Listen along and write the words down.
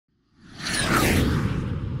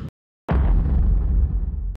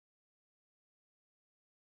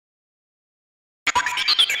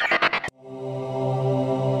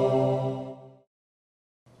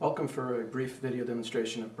Welcome for a brief video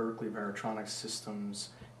demonstration of Berkeley Barotronics Systems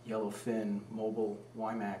Yellowfin Mobile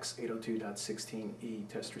Wimax 802.16e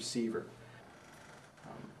test receiver.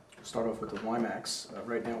 We'll start off with the Wimax.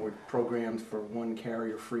 Right now we're programmed for one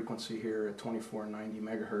carrier frequency here at 2490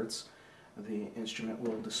 megahertz. The instrument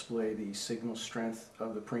will display the signal strength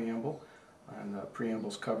of the preamble, and the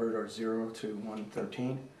preambles covered are 0 to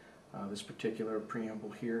 113. This particular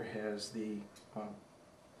preamble here has the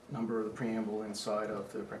number of the preamble inside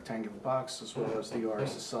of the rectangular box, as well as the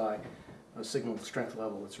RSSI signal strength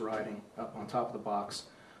level that's riding up on top of the box.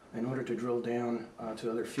 In order to drill down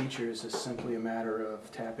to other features, it's simply a matter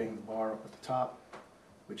of tapping the bar up at the top,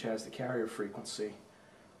 which has the carrier frequency,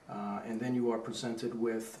 and then you are presented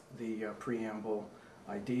with the preamble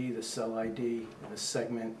ID, the cell ID, the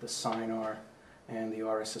segment, the SINR, and the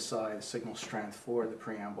RSSI, the signal strength for the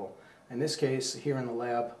preamble. In this case, here in the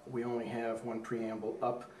lab, we only have one preamble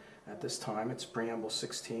up at this time. It's preamble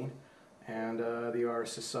 16, and the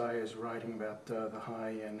RSSI is riding about the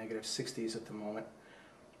high negative 60s at the moment.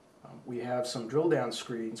 We have some drill down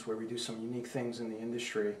screens where we do some unique things in the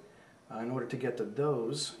industry. In order to get to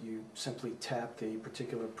those, you simply tap the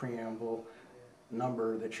particular preamble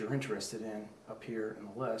number that you're interested in up here in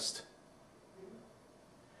the list.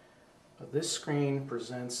 This screen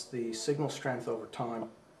presents the signal strength over time.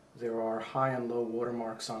 There are high and low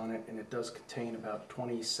watermarks on it, and it does contain about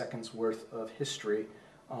 20 seconds worth of history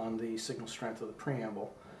on the signal strength of the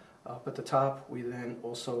preamble. Up at the top, we then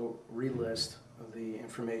also relist the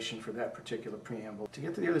information for that particular preamble. To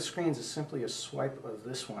get to the other screens is simply a swipe of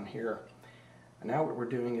this one here. And now what we're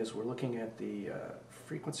doing is we're looking at the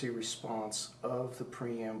frequency response of the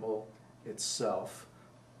preamble itself.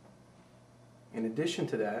 In addition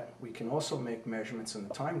to that, we can also make measurements in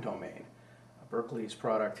the time domain. Berkeley's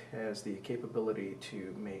product has the capability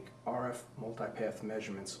to make RF multipath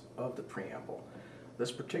measurements of the preamble. This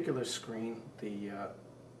particular screen, the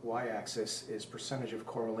y-axis is percentage of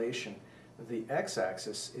correlation. The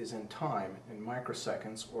x-axis is in time, in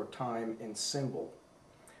microseconds, or time in symbol.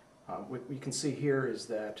 What we can see here is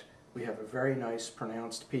that we have a very nice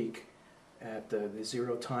pronounced peak at the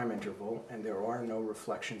 0 time interval, and there are no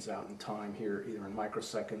reflections out in time here, either in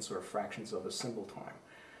microseconds or fractions of a symbol time.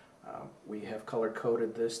 We have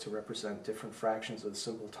color-coded this to represent different fractions of the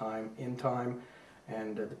symbol time in time,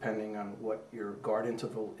 and depending on what your guard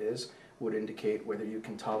interval is, would indicate whether you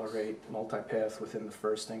can tolerate multipath within the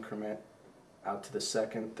first increment out to the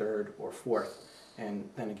second, third, or fourth, and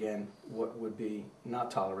then again what would be not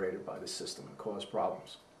tolerated by the system and cause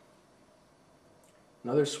problems.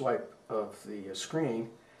 Another swipe of the screen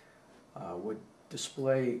would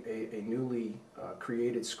display a newly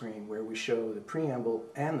created screen where we show the preamble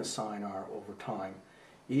and the SINR over time,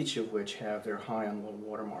 each of which have their high and low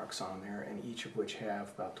watermarks on there, and each of which have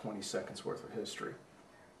about 20 seconds worth of history.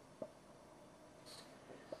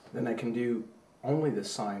 Then I can do only the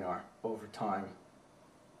SINR over time.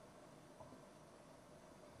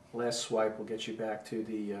 Last swipe will get you back to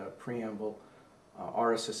the preamble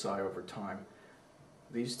RSSI over time.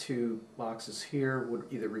 These two boxes here would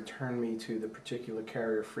either return me to the particular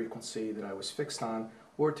carrier frequency that I was fixed on,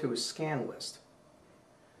 or to a scan list.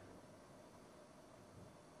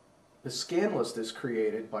 The scan list is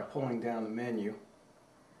created by pulling down the menu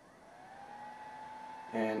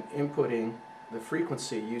and inputting the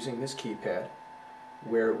frequency using this keypad,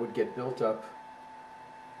 where it would get built up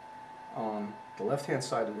on the left-hand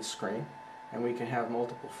side of the screen, and we can have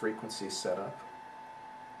multiple frequencies set up.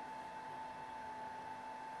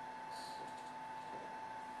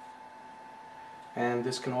 And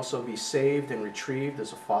this can also be saved and retrieved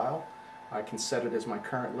as a file. I can set it as my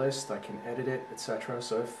current list, I can edit it, etc.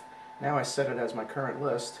 So if now I set it as my current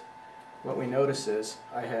list, what we notice is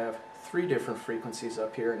I have 3 different frequencies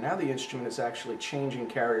up here. Now the instrument is actually changing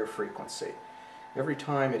carrier frequency. Every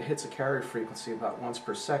time it hits a carrier frequency about once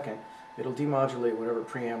per second, it'll demodulate whatever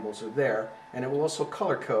preambles are there, and it will also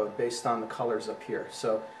color code based on the colors up here.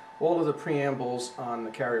 So all of the preambles on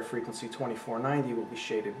the carrier frequency 2490 will be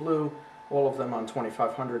shaded blue. All of them on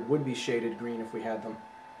 2500 would be shaded green if we had them.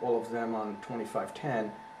 All of them on 2510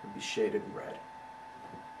 would be shaded red.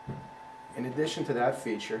 In addition to that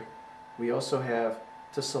feature, we also have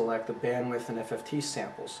to select the bandwidth and FFT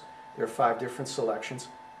samples. There are 5 different selections.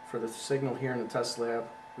 For the signal here in the test lab,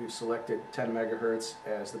 we've selected 10 megahertz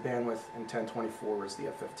as the bandwidth and 1024 as the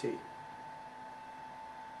FFT.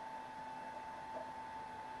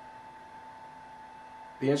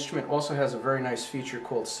 The instrument also has a very nice feature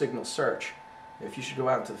called signal search. If you should go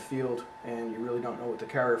out into the field and you really don't know what the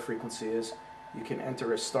carrier frequency is, you can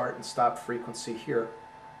enter a start and stop frequency here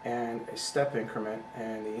and a step increment,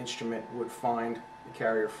 and the instrument would find the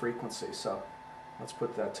carrier frequency. So Let's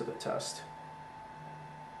put that to the test.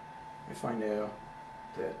 If I know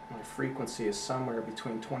that my frequency is somewhere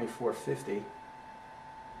between 2450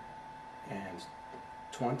 and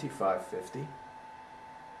 2550,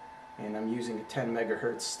 and I'm using a 10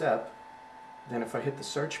 megahertz step, then if I hit the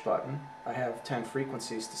search button, I have 10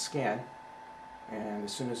 frequencies to scan, and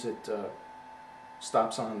as soon as it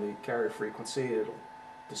stops on the carrier frequency, it'll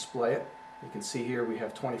display it. You can see here we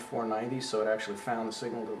have 2490, so it actually found the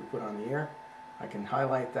signal that we put on the air. I can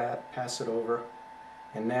highlight that, pass it over,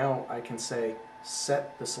 and now I can say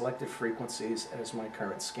set the selected frequencies as my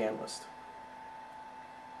current scan list.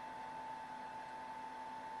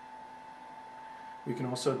 We can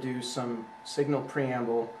also do some signal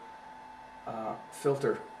preamble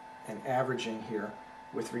filter and averaging here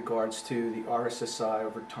with regards to the RSSI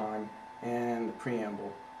over time and the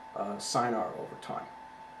preamble SINR over time.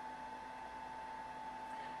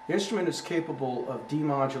 The instrument is capable of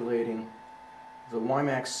demodulating the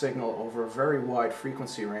Wimax signal over a very wide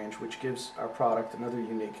frequency range, which gives our product another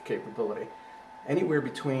unique capability. Anywhere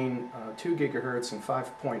between 2 gigahertz and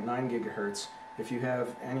 5.9 gigahertz, if you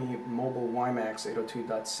have any mobile Wimax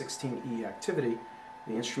 802.16e activity,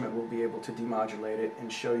 the instrument will be able to demodulate it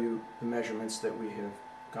and show you the measurements that we have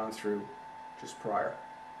gone through just prior.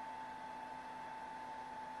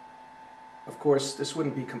 Of course, this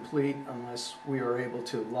wouldn't be complete unless we are able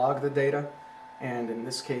to log the data, and in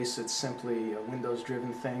this case it's simply a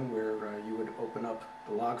Windows-driven thing where you would open up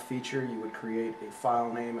the log feature, you would create a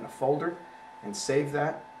file name and a folder and save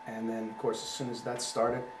that, and then of course as soon as that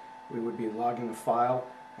started we would be logging the file,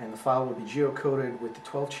 and the file would be geocoded with the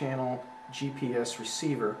 12-channel GPS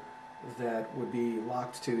receiver that would be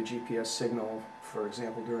locked to the GPS signal, for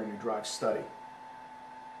example during a drive study.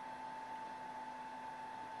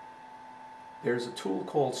 There's a tool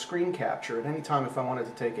called screen capture. At any time if I wanted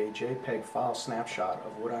to take a JPEG file snapshot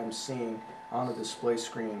of what I'm seeing on the display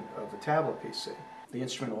screen of the tablet PC. The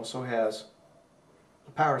instrument also has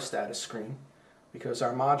a power status screen because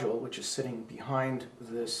our module, which is sitting behind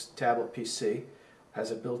this tablet PC,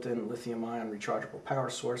 has a built-in lithium-ion rechargeable power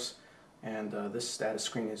source, and this status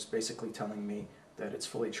screen is basically telling me that it's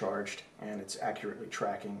fully charged and it's accurately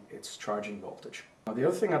tracking its charging voltage. The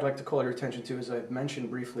other thing I'd like to call your attention to is I've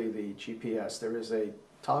mentioned briefly the GPS. There is a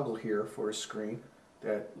toggle here for a screen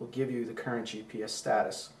that will give you the current GPS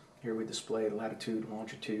status. Here we display latitude,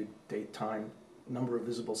 longitude, date, time, number of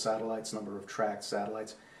visible satellites, number of tracked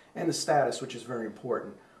satellites, and the status, which is very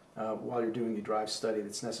important. While you're doing your drive study,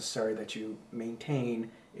 it's necessary that you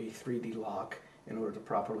maintain a 3D lock in order to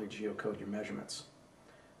properly geocode your measurements.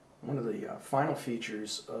 One of the final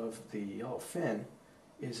features of the Yellowfin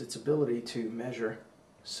is its ability to measure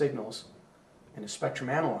signals in a spectrum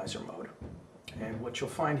analyzer mode. And what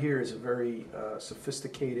you'll find here is a very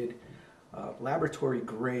sophisticated laboratory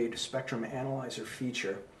grade spectrum analyzer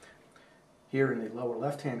feature. Here in the lower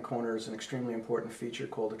left hand corner is an extremely important feature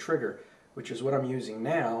called a trigger, which is what I'm using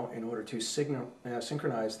now in order to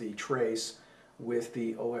synchronize the trace with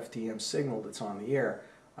the OFDM signal that's on the air.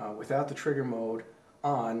 Without the trigger mode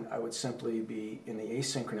on, I would simply be in the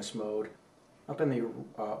asynchronous mode. Up in the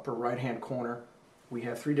upper right hand corner we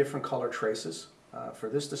have 3 different color traces. For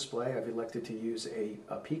this display I've elected to use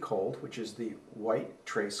a peak hold, which is the white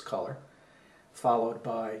trace color, followed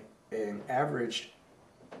by an averaged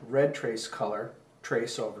red trace color,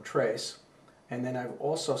 trace over trace, and then I've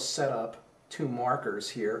also set up 2 markers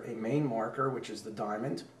here, a main marker which is the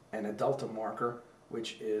diamond and a delta marker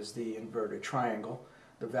which is the inverted triangle.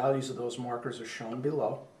 The values of those markers are shown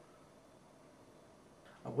below.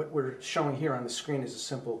 What we're showing here on the screen is a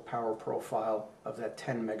simple power profile of that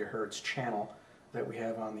 10 megahertz channel that we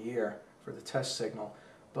have on the air for the test signal.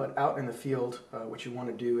 But out in the field, what you want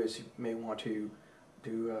to do is you may want to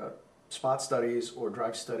do spot studies or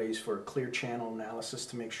drive studies for clear channel analysis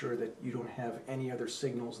to make sure that you don't have any other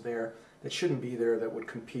signals there that shouldn't be there that would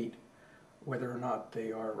compete, whether or not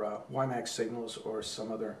they are Wimax signals or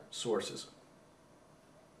some other sources.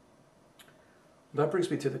 That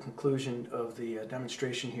brings me to the conclusion of the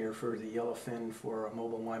demonstration here for the Yellowfin for a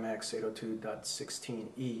mobile Wimax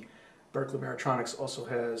 802.16e. Berkeley Meritronics also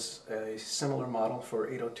has a similar model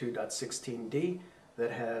for 802.16d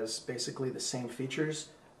that has basically the same features,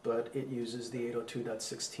 but it uses the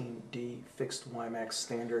 802.16d fixed Wimax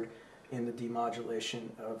standard in the demodulation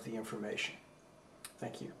of the information.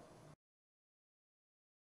 Thank you.